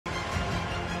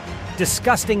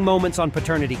Disgusting moments on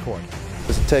paternity court.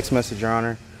 It's a text message, Your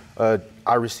Honor.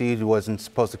 I received wasn't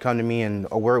supposed to come to me, and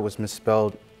a word was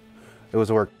misspelled. It was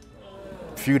a word.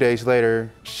 A few days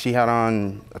later, she had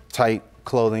on a tight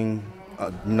clothing,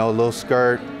 little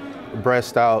skirt,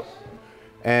 breast out,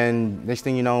 and next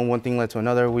thing you know, one thing led to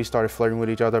another. We started flirting with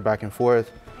each other back and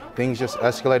forth. Things just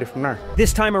escalated from there.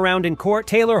 This time around in court,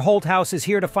 Taylor Holthouse is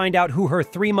here to find out who her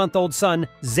 3-month-old son,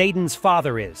 Zayden's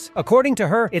father is. According to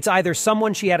her, it's either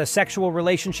someone she had a sexual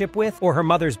relationship with or her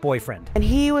mother's boyfriend. And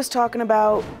he was talking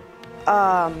about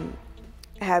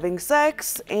having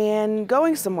sex and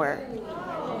going somewhere.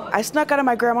 I snuck out of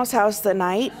my grandma's house that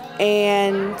night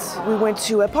and we went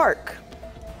to a park.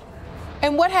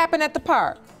 And what happened at the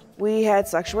park? We had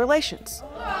sexual relations.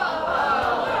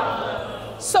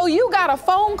 So you got a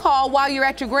phone call while you're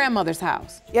at your grandmother's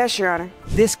house? Yes, Your Honor.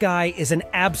 This guy is an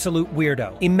absolute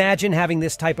weirdo. Imagine having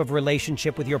this type of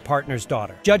relationship with your partner's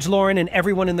daughter. Judge Lauren and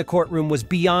everyone in the courtroom was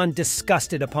beyond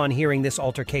disgusted upon hearing this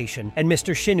altercation, and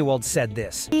Mr. Shinwald said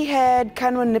this. He had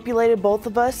kind of manipulated both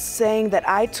of us, saying that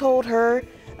I told her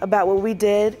about what we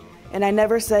did, and I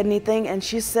never said anything, and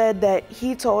she said that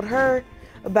he told her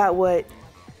about what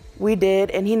we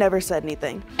did, and he never said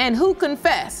anything. And who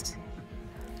confessed?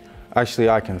 Actually,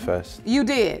 I confessed. You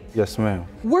did? Yes, ma'am.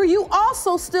 Were you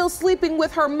also still sleeping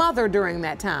with her mother during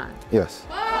that time? Yes.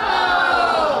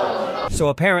 So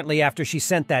apparently after she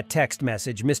sent that text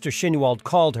message, Mr. Shinwald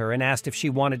called her and asked if she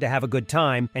wanted to have a good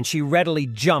time, and she readily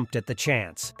jumped at the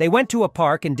chance. They went to a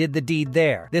park and did the deed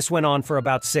there. This went on for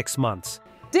about 6 months.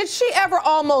 Did she ever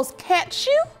almost catch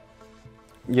you?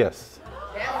 Yes.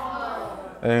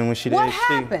 And when she did, what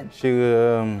happened?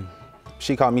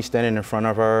 She caught me standing in front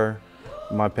of her,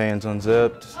 my pants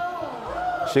unzipped.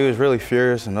 She was really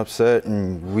furious and upset,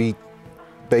 and we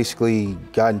basically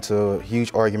got into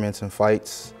huge arguments and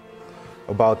fights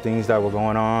about things that were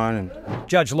going on. And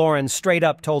Judge Lauren straight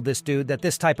up told this dude that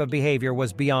this type of behavior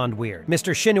was beyond weird.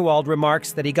 Mr. Shinwald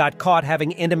remarks that he got caught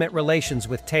having intimate relations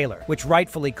with Taylor, which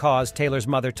rightfully caused Taylor's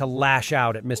mother to lash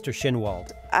out at Mr.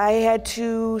 Shinwald. I had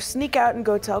to sneak out and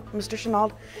go tell Mr.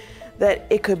 Shinwald that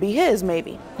it could be his,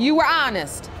 maybe. You were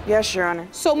honest? Yes, Your Honor.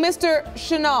 So, Mr.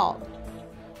 Shinwald,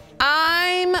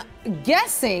 I'm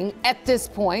guessing at this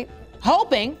point,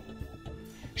 hoping,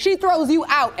 she throws you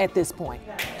out at this point.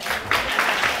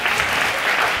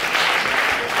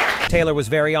 Taylor was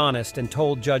very honest and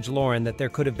told Judge Lauren that there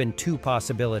could have been 2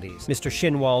 possibilities, Mr.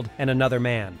 Shinwald and another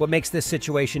man. What makes this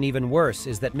situation even worse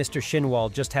is that Mr.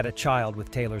 Shinwald just had a child with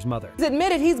Taylor's mother. He's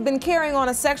admitted he's been carrying on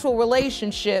a sexual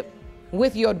relationship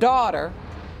with your daughter.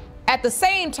 At the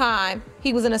same time,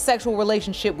 he was in a sexual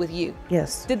relationship with you.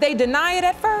 Yes. Did they deny it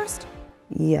at first?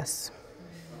 Yes.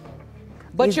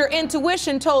 But your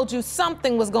intuition told you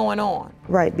something was going on.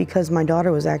 Right, because my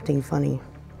daughter was acting funny.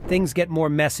 Things get more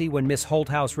messy when Miss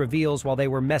Holthouse reveals while they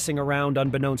were messing around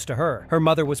unbeknownst to her, her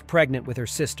mother was pregnant with her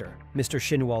sister, Mr.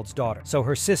 Shinwald's daughter. So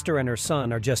her sister and her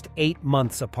son are just 8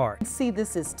 months apart. See,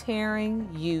 this is tearing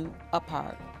you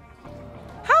apart.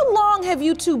 How long have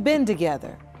you two been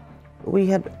together? We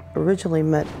had originally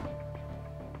met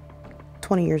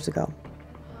 20 years ago.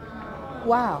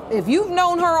 Wow. If you've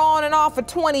known her on and off for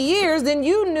 20 years, then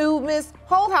you knew Miss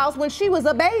Holthouse when she was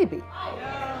a baby.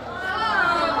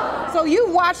 So you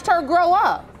watched her grow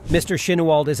up. Mr.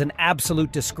 Shinwald is an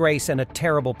absolute disgrace and a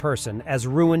terrible person, as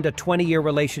ruined a 20-year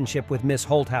relationship with Miss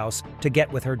Holthouse to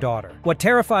get with her daughter. What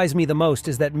terrifies me the most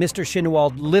is that Mr.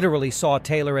 Shinwald literally saw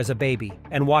Taylor as a baby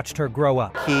and watched her grow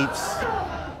up. Keeps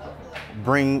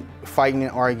fighting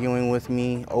and arguing with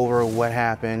me over what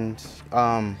happened.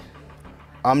 I'm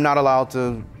not allowed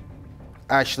to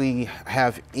actually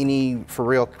have any, for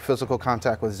real, physical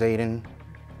contact with Zayden.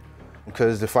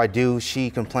 Because if I do, she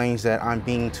complains that I'm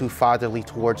being too fatherly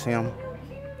towards him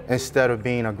instead of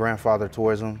being a grandfather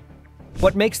towards him.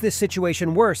 What makes this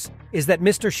situation worse is that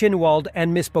Mr. Shinwald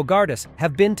and Miss Bogardus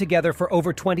have been together for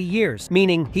over 20 years,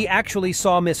 meaning he actually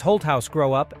saw Miss Holthouse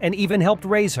grow up and even helped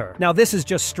raise her. Now this is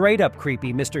just straight up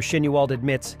creepy. Mr. Shinwald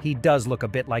admits he does look a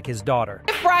bit like his daughter.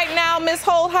 If right now, Miss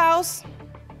Holthouse,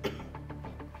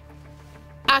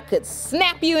 I could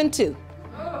snap you in 2.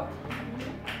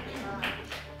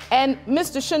 And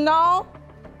Mr. Chanel,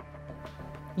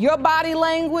 your body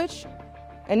language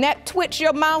and that twitch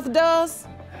your mouth does.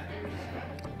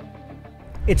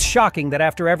 It's shocking that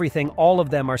after everything, all of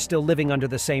them are still living under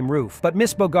the same roof. But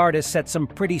Miss Bogardus set some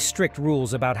pretty strict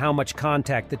rules about how much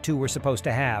contact the two were supposed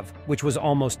to have, which was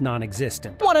almost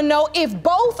non-existent. I want to know if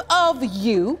both of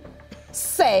you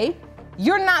say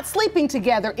you're not sleeping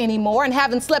together anymore and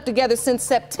haven't slept together since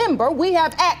September, we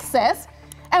have access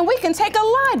and we can take a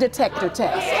lie detector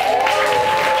test.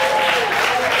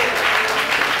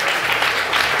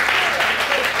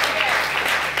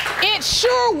 It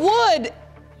sure would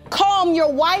calm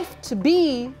your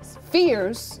wife-to-be's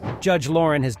fears. Judge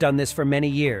Lauren has done this for many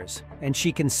years, and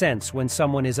she can sense when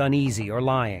someone is uneasy or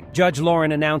lying. Judge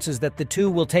Lauren announces that the two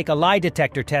will take a lie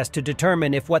detector test to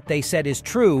determine if what they said is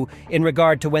true in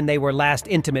regard to when they were last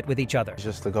intimate with each other.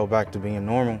 Just to go back to being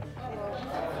normal.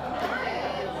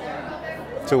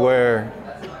 To where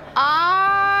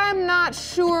I'm not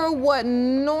sure what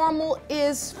normal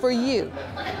is for you,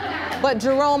 but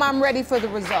Jerome, I'm ready for the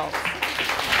results.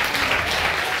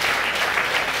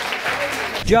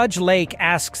 Judge Lake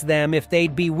asks them if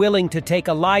they'd be willing to take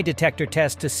a lie detector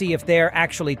test to see if they're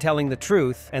actually telling the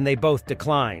truth, and they both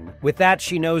decline. With that,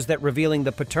 she knows that revealing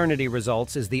the paternity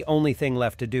results is the only thing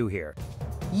left to do here.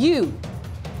 You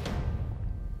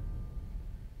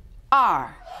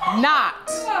are not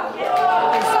his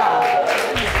father.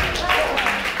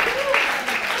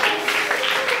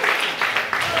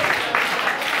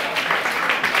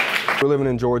 We're living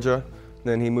in Georgia,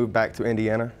 then he moved back to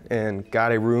Indiana and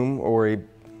got a room, or he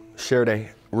shared a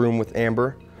room with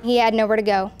Amber. He had nowhere to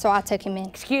go, so I took him in.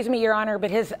 Excuse me, Your Honor, but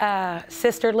his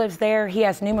sister lives there. He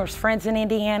has numerous friends in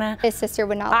Indiana. His sister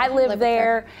would not I live live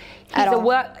there.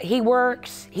 He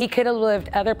works. He could have lived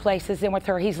other places than with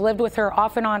her. He's lived with her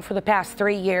off and on for the past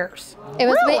 3 years. It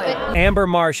was Really? Amber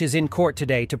Marsh is in court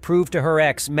today to prove to her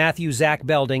ex, Matthew Zach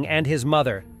Belding, and his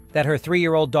mother that her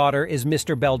 3-year-old daughter is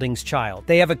Mr. Belding's child.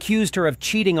 They have accused her of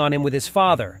cheating on him with his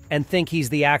father and think he's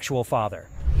the actual father.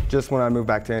 Just when I moved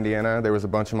back to Indiana, there was a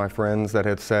bunch of my friends that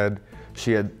had said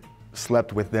she had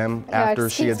slept with them after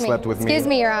she had slept with me. Excuse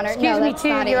me, Your Honor. Excuse me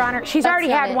too, Your Honor. She's That's already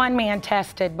not had it. one man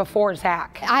tested before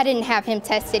Zach. I didn't have him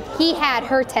tested. He had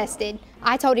her tested.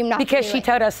 I told him not to do Because she it.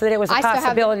 told us that it was a I still have-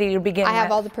 possibility to begin I have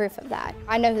with. all the proof of that.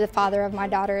 I know who the father of my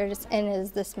daughter is and is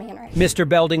this man right now. Mr.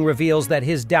 Belding reveals that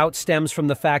his doubt stems from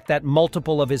the fact that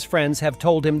multiple of his friends have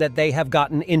told him that they have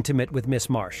gotten intimate with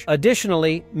Miss Marsh.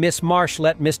 Additionally, Miss Marsh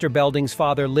let Mr. Belding's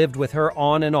father live with her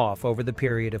on and off over the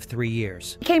period of 3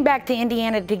 years. She came back to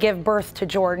Indiana to give birth to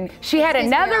Jordan. She had Excuse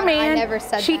me, another Your Honor, I man. never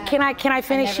said that. Can I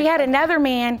finish? never She had said another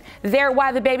man there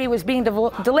while the baby was being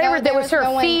delivered. That there was was her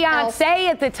no one fiance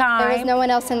at the time. There was no one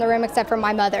else in the room except for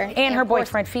my mother. And her of course,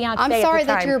 boyfriend, fiancé I'm at the sorry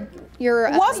that time. your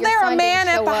Was your there a son man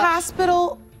didn't at show the up.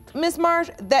 hospital, Miss Marsh,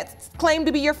 that claimed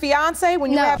to be your fiance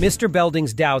when you No. were? Mr.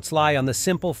 Belding's doubts lie on the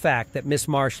simple fact that Miss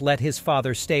Marsh let his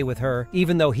father stay with her,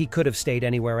 even though he could have stayed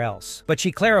anywhere else. But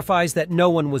she clarifies that no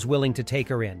one was willing to take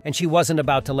her in, and she wasn't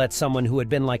about to let someone who had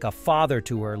been like a father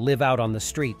to her live out on the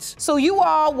streets. So you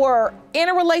all were in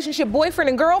a relationship, boyfriend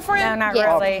and girlfriend? No, not Yes.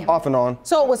 really. Off and on.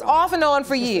 So it was off and on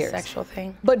for It's a years. sexual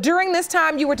thing. But during this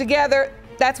time you were together,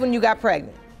 that's when you got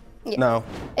pregnant. Yeah. No.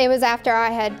 It was after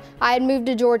I had moved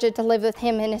to Georgia to live with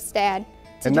him and his dad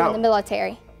to And join now- the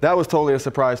military. That was totally a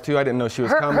surprise too. I didn't know she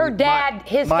was coming. Her dad,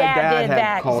 his dad did had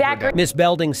that. called her Zachary- dad. Miss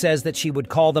Belding says that she would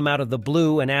call them out of the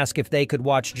blue and ask if they could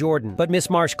watch Jordan. But Miss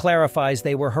Marsh clarifies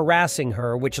they were harassing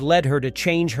her, which led her to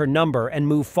change her number and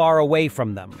move far away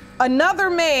from them.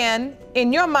 Another man,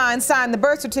 in your mind, signed the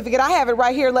birth certificate. I have it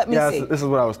right here. Let me Yeah, see. this is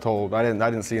what I was told. I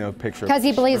didn't see no picture. Because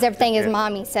he believes everything his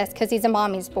mommy says, because he's a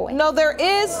mommy's boy. No,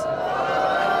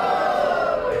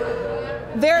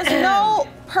 there's no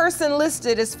person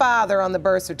listed as father on the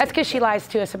birth certificate. That's because she lies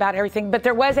to us about everything. But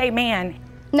there was a man.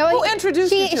 No, Who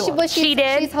introduced you to him? She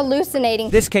did. She's hallucinating.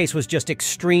 This case was just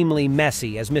extremely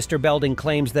messy, as Mr. Belding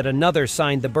claims that another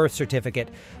signed the birth certificate.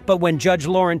 But when Judge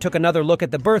Lauren took another look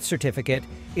at the birth certificate,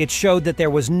 it showed that there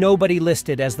was nobody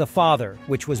listed as the father,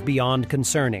 which was beyond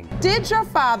concerning. Did your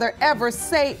father ever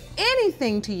say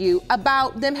anything to you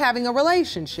about them having a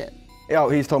relationship? Oh,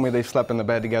 he's told me they've slept in the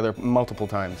bed together multiple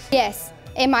times. Yes.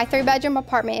 In my 3-bedroom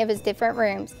apartment, it was different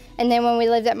rooms. And then when we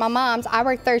lived at my mom's, I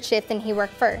worked third shift and he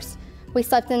worked first. We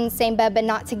slept in the same bed, but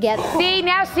not together. See,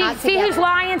 now Not see who's together.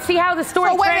 lying? See how the story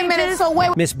So wait a changes? minute, so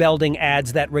wait. Miss Belding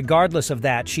adds that regardless of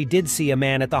that, she did see a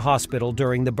man at the hospital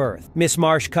during the birth. Miss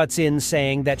Marsh cuts in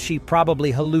saying that she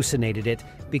probably hallucinated it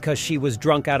because she was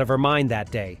drunk out of her mind that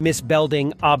day. Miss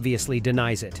Belding obviously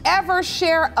denies it. Ever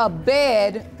share a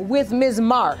bed with Ms.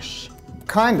 Marsh?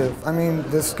 Kind of. I mean,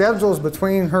 the schedules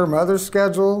between her mother's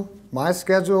schedule, my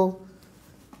schedule,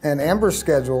 and Amber's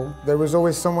schedule, there was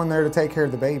always someone there to take care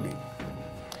of the baby.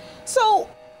 So,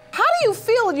 how do you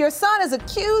feel your son is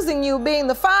accusing you of being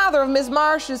the father of Ms.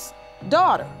 Marsh's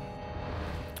daughter?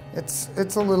 It's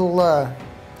a little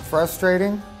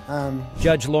frustrating.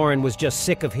 Judge Lauren was just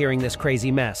sick of hearing this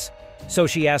crazy mess. So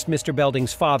she asked Mr.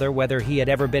 Belding's father whether he had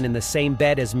ever been in the same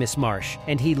bed as Miss Marsh,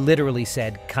 and he literally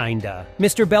said, kinda.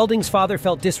 Mr. Belding's father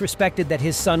felt disrespected that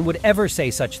his son would ever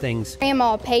say such things.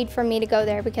 Grandma paid for me to go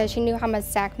there because she knew how much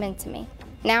Zach meant to me.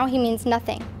 Now he means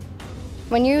nothing.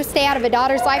 When you stay out of a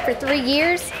daughter's life for 3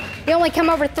 years, You only come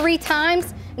over 3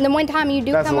 times, and then one time you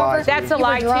do come over. That's a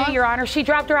lie too, Your Honor. She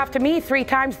dropped her off to me 3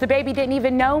 times. The baby didn't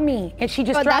even know me, and she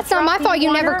just But dropped that's not my fault.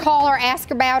 You never her. call or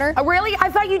ask about her. Really? I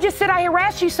thought you just said I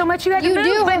harassed you so much you had to You move,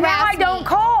 do but now harass I don't me.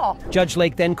 call. Judge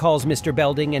Lake then calls Mr.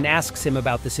 Belding and asks him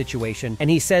about the situation, and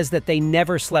he says that they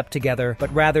never slept together,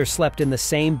 but rather slept in the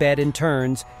same bed in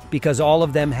turns because all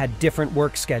of them had different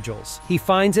work schedules. He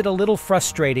finds it a little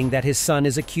frustrating that his son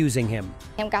is accusing him.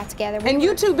 And got together. And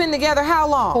you two been together how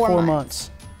long? 4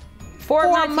 months. 4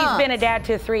 4 months months. He's been a dad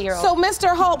to a 3-year-old. So,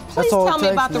 Mr. Holt, please all it tell me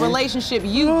takes, about the man. relationship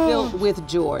you built with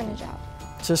Jordan.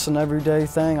 It's just an everyday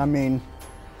thing. I mean,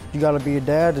 you got to be a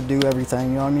dad to do everything.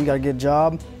 You know what I mean? You got to get a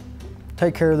job,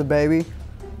 take care of the baby,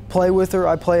 play with her.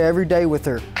 I play every day with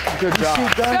her. Good job.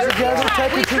 Shoot guns together,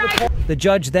 take her to the park. The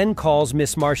judge then calls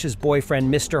Miss Marsh's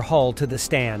boyfriend, Mr. Hull, to the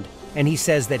stand, and he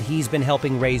says that he's been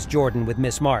helping raise Jordan with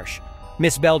Miss Marsh.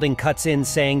 Miss Belding cuts in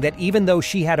saying that even though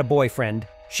she had a boyfriend,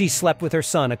 she slept with her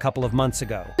son a couple of months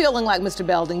ago. Feeling like Mr.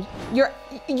 Belding,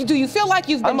 do you feel like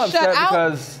you've been I'm shut upset out?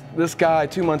 because this guy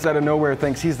 2 months out of nowhere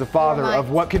thinks he's the father of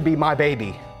what could be my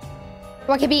baby.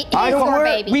 What could be your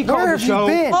baby? We called the show.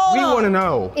 We want to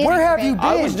know. Where have you been?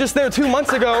 I was just there 2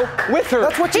 months ago with her.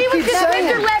 That's what you He was keep just with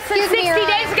saying. her less than 60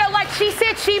 days ago, like she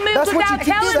said she moved That's what you without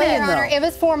keep telling saying, him. though. It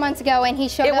was 4 months ago, and he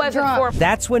showed It up wasn't drunk. 4.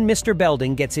 That's when Mr.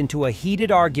 Belding gets into a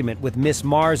heated argument with Miss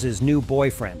Mars's new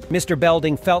boyfriend. Mr.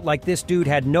 Belding felt like this dude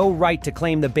had no right to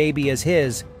claim the baby as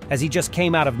his, as he just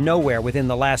came out of nowhere within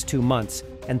the last 2 months,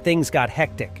 and things got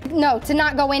hectic. No, to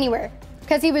not go anywhere.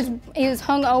 Because he was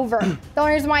hung over. The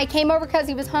only reason why he came over because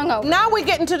he was hung over. Now we're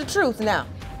getting to the truth now.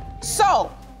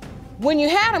 So, when you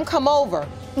had him come over.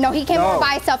 No, he came over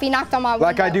by himself. He knocked on my window.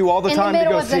 Like I do all the time to in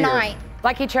the go middle of the see her. night.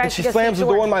 Like he tried And to she go slams see the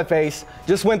door Jordan. in my face.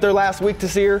 Just went there last week to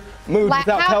see her. Moved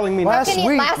without telling me Last nothing.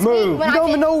 week, last week Move. when You don't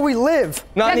even know where we live.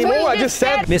 Not That's what anymore. you I just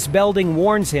said. Miss Belding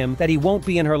warns him that he won't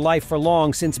be in her life for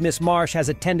long since Miss Marsh has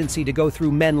a tendency to go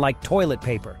through men like toilet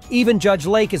paper. Even Judge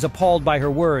Lake is appalled by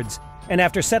her words, and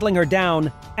after settling her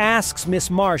down, asks Miss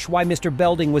Marsh why Mr.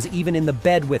 Belding was even in the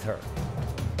bed with her.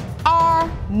 Are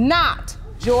not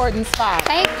Jordan's father.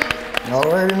 Thank you. I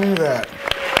already knew that.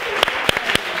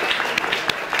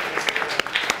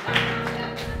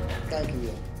 Thank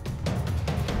you.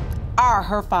 Are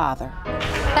her father.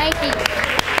 Thank you.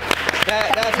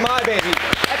 That's my baby.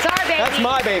 That's our baby. That's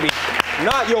my baby.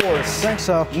 Not yours. Think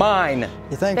so? Mine.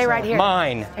 You think Stay so? right here.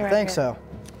 Mine. Stay right Think here. so?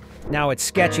 Now, it's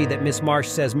sketchy that Miss Marsh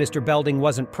says Mr. Belding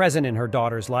wasn't present in her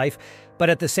daughter's life, but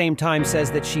at the same time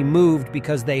says that she moved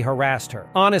because they harassed her.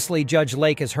 Honestly, Judge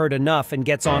Lake has heard enough and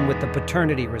gets on with the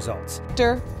paternity results.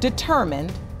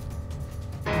 Determined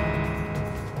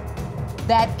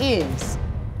that is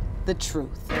the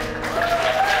truth.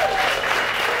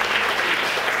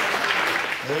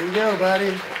 There you go,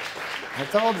 buddy. I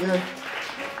told you.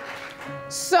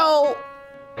 So,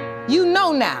 you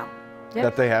know now.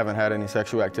 That they haven't had any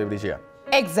sexual activities yet.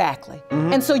 Exactly.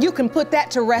 And so you can put that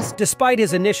to rest. Despite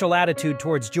his initial attitude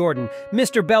towards Jordan,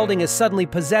 Mr. Belding is suddenly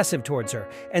possessive towards her,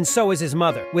 and so is his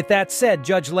mother. With that said,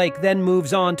 Judge Lake then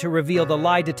moves on to reveal the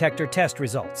lie detector test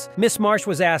results. Miss Marsh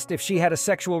was asked if she had a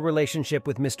sexual relationship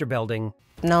with Mr. Belding.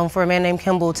 Known for a man named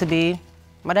Kimball to be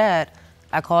my dad.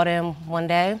 I called him one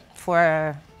day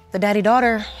for the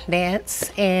daddy-daughter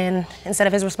dance, and instead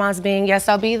of his response being, yes,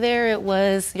 I'll be there, it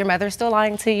was, your mother's still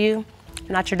lying to you,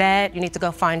 not your dad, you need to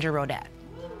go find your real dad.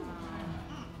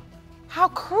 How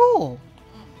cruel.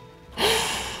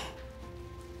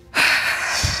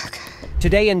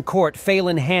 Today in court,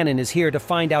 Phelan Hannon is here to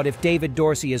find out if David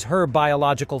Dorsey is her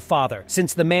biological father,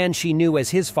 since the man she knew as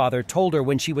his father told her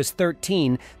when she was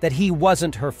 13 that he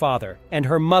wasn't her father, and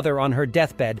her mother on her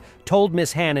deathbed told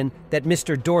Miss Hannon that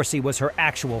Mr. Dorsey was her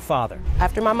actual father.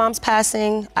 After my mom's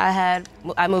passing, I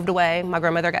moved away. My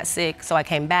grandmother got sick, so I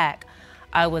came back.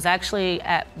 I was actually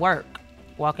at work,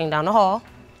 walking down the hall,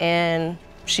 and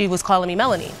she was calling me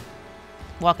Melanie.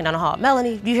 Walking down the hall,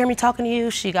 Melanie, do you hear me talking to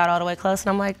you? She got all the way close, and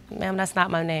I'm like, ma'am, that's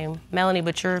not my name. Melanie,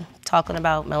 but you're talking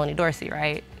about Melanie Dorsey,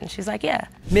 right? And she's like, yeah.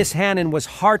 Miss Hannon was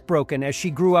heartbroken as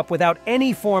she grew up without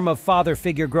any form of father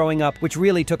figure growing up, which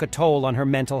really took a toll on her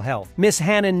mental health. Miss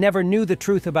Hannon never knew the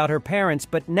truth about her parents,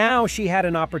 but now she had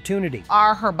an opportunity.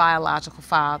 Are her biological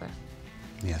father.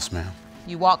 Yes, ma'am.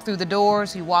 You walked through the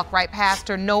doors, you walked right past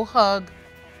her, no hug.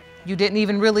 You didn't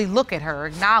even really look at her,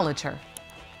 acknowledge her.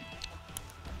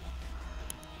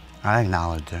 I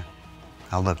acknowledged her.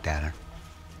 I looked at her.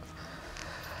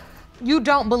 You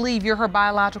don't believe you're her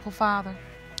biological father?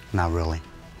 Not really.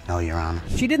 No, Your Honor.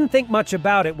 She didn't think much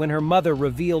about it when her mother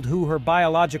revealed who her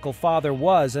biological father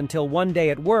was until one day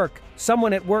at work,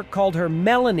 someone at work called her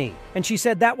Melanie, and she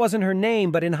said that wasn't her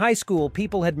name, but in high school,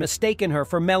 people had mistaken her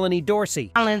for Melanie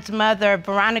Dorsey. Alan's mother,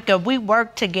 Veronica, we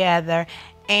worked together,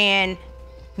 and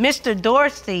Mr.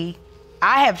 Dorsey,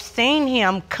 I have seen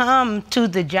him come to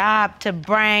the job to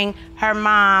bring her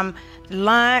mom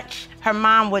lunch. Her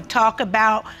mom would talk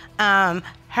about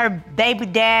her baby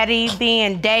daddy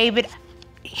being David.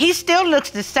 He still looks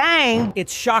the same.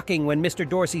 It's shocking when Mr.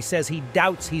 Dorsey says he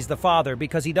doubts he's the father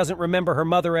because he doesn't remember her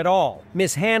mother at all.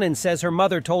 Miss Hannon says her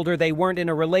mother told her they weren't in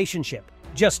a relationship,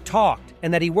 just talked,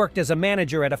 and that he worked as a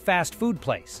manager at a fast food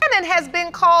place. Hannon has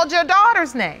been called your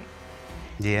daughter's name.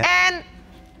 Yeah. And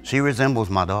she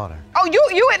resembles my daughter. oh,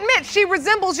 you admit she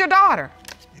resembles your daughter?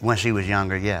 When she was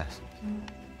younger, yes.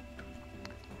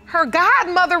 Her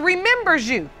godmother remembers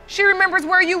you. She remembers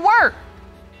where you work.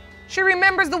 She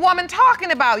remembers the woman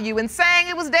talking about you and saying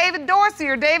it was David Dorsey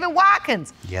or David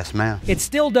Watkins. Yes, ma'am. It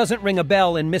still doesn't ring a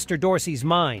bell in Mr. Dorsey's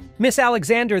mind. Miss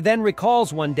Alexander then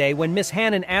recalls one day when Miss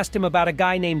Hannon asked him about a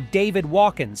guy named David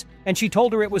Watkins, and she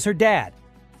told her it was her dad.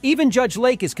 Even Judge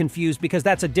Lake is confused because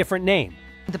that's a different name.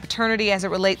 The paternity as it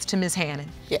relates to Miss Hannon.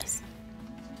 Yes.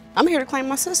 I'm here to claim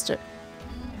my sister.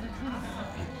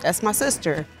 That's my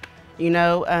sister. You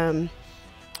know,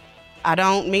 I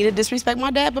don't mean to disrespect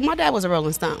my dad, but my dad was a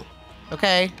Rolling Stone,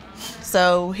 okay?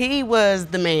 So he was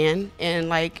the man, and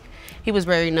like, he was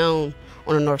very known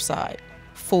on the North Side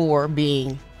for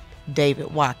being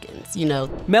David Watkins, you know.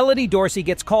 Melody Dorsey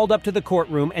gets called up to the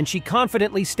courtroom and she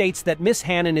confidently states that Miss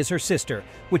Hannon is her sister,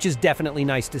 which is definitely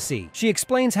nice to see. She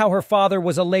explains how her father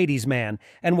was a ladies' man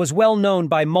and was well known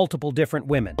by multiple different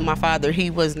women. My father,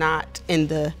 he was not in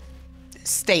the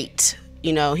state,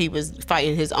 you know, he was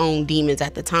fighting his own demons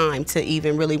at the time to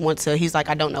even really want to, he's like,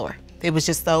 I don't know her. It was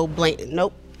just so blatant,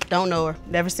 nope. Don't know her,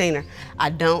 never seen her. I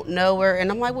don't know her.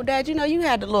 And I'm like, well, Dad, you know, you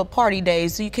had the little party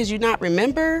days, because you not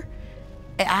remember?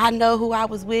 I know who I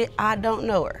was with, I don't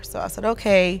know her. So I said,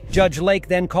 okay. Judge Lake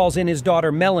then calls in his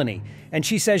daughter, Melanie, and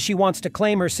she says she wants to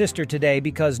claim her sister today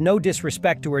because no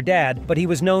disrespect to her dad, but he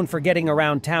was known for getting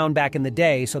around town back in the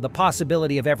day, so the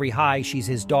possibility of every high she's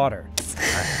his daughter.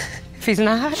 If he's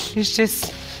not, it's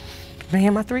just me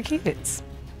and my 3 kids.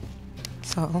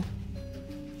 So,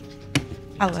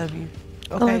 I love you.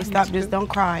 Okay, stop, just don't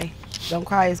cry. Don't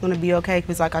cry, it's gonna be okay,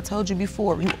 because like I told you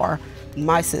before, you are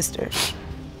my sister.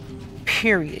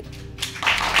 Period.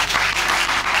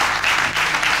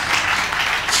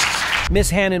 Miss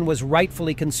Hannon was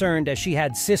rightfully concerned as she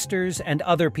had sisters and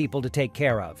other people to take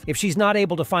care of. If she's not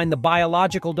able to find the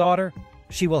biological daughter,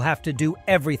 she will have to do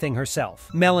everything herself.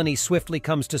 Melanie swiftly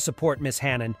comes to support Miss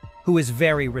Hannon, who is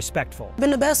very respectful.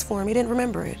 Been the best for him, he didn't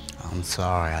remember it. I'm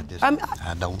sorry,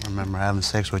 I don't remember having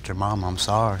sex with your mom, I'm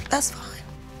sorry. That's fine.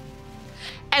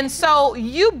 And so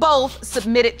you both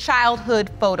submitted childhood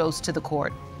photos to the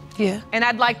court. Yeah. And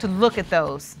I'd like to look at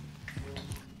those.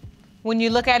 When you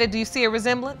look at it, do you see a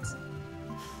resemblance?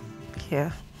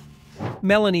 Yeah.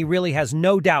 Melanie really has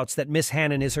no doubts that Miss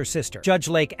Hannon is her sister. Judge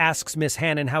Lake asks Miss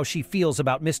Hannon how she feels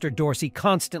about Mr. Dorsey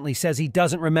constantly says he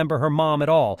doesn't remember her mom at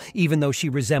all, even though she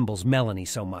resembles Melanie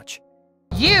so much.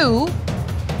 You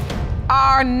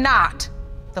are not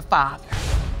the father.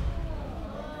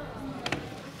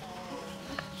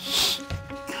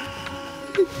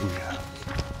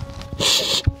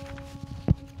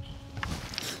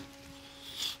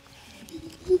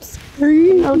 I'm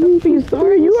sorry. No, don't be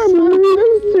sorry. You are my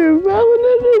sister. That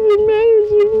doesn't matter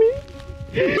to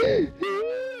me.